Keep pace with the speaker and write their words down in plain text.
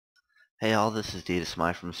Hey all, this is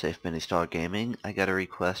DSMI from Safe Mini Star Gaming. I got a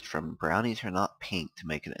request from Brownies Are Not Pink to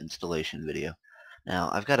make an installation video.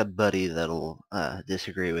 Now, I've got a buddy that'll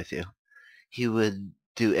disagree with you. He would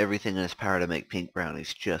do everything in his power to make pink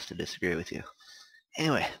brownies just to disagree with you.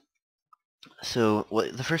 Anyway, so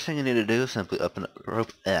the first thing you need to do is simply open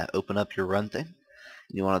up your run thing.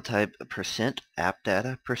 You want to type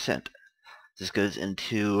 %appdata%. This goes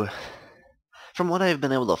into, from what I've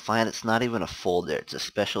been able to find, it's not even a folder. It's a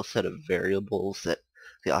special set of variables that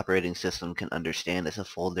the operating system can understand as a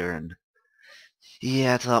folder, and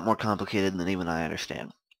yeah, it's a lot more complicated than even I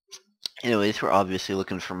understand. Anyways, we're obviously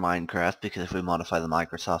looking for Minecraft, because if we modify the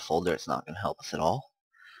Microsoft folder, it's not going to help us at all.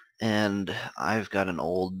 And I got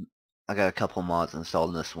a couple mods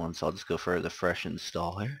installed in this one, so I'll just go for the fresh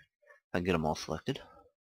install here. I can get them all selected.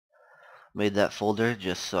 Made that folder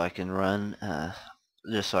just so I can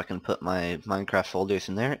put my Minecraft folders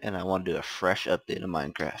in there, and I want to do a fresh update of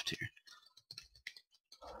Minecraft here.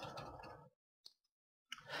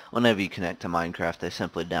 Whenever you connect to Minecraft, they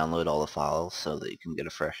simply download all the files so that you can get a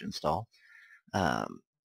fresh install.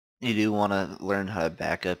 You do want to learn how to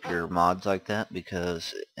back up your mods like that,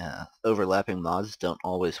 because overlapping mods don't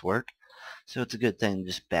always work. So it's a good thing to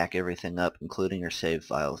just back everything up, including your save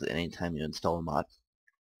files, anytime you install a mod.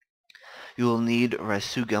 You will need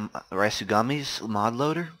Raisugami's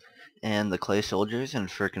Modloader and the Clay Soldiers, and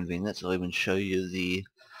for convenience I'll even show you the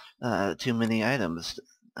toomanyitems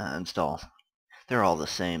install. They're all the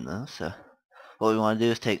same though, so what we want to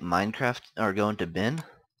do is take Minecraft, or go into bin,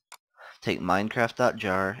 take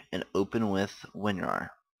minecraft.jar and open with Winrar.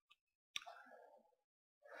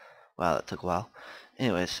 Wow, that took a while.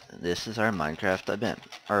 Anyways, this is our Minecraft bin,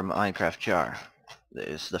 or Minecraft jar.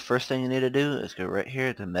 The first thing you need to do is go right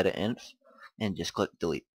here to meta-inf and just click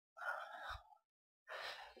delete.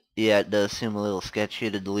 Yeah, it does seem a little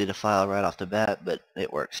sketchy to delete a file right off the bat, but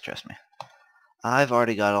it works, trust me. I've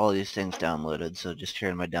already got all these things downloaded, so just here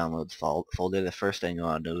in my downloads folder, the first thing you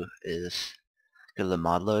want to do is go to the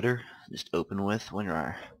Modloader, just open with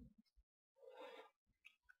Winrar.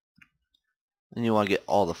 Then you want to get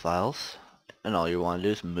all the files, and all you want to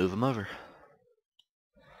do is move them over.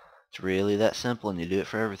 It's really that simple, and you do it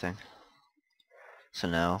for everything. So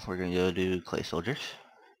now we're going to go do Clay Soldiers.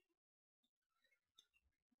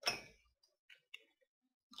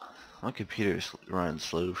 My computer's running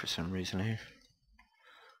slow for some reason here.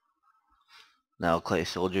 Now Clay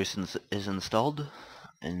Soldiers is installed,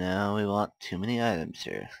 and now we want too many items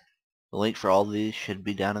here. The link for all these should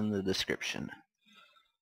be down in the description.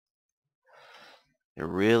 They're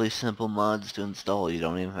really simple mods to install. You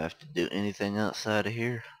don't even have to do anything outside of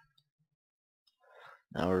here.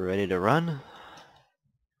 Now we're ready to run.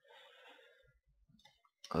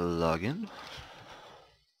 Login.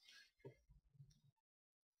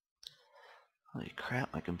 Holy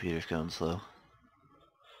crap, my computer's going slow.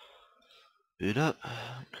 Boot up,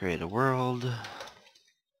 create a world.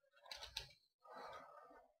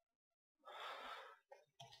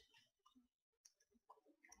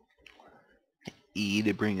 E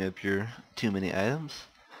to bring up your too many items.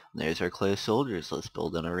 There's our clay soldiers. Let's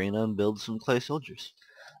build an arena and build some clay soldiers.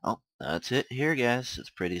 Oh, that's it here, guys. It's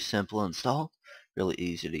pretty simple install, really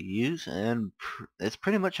easy to use, and it's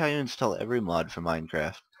pretty much how you install every mod for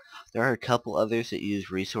Minecraft. There are a couple others that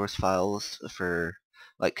use resource files for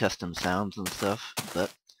like custom sounds and stuff,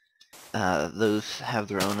 but those have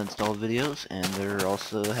their own install videos, and they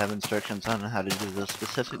also have instructions on how to do those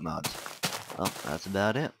specific mods. Well, that's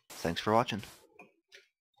about it. Thanks for watching.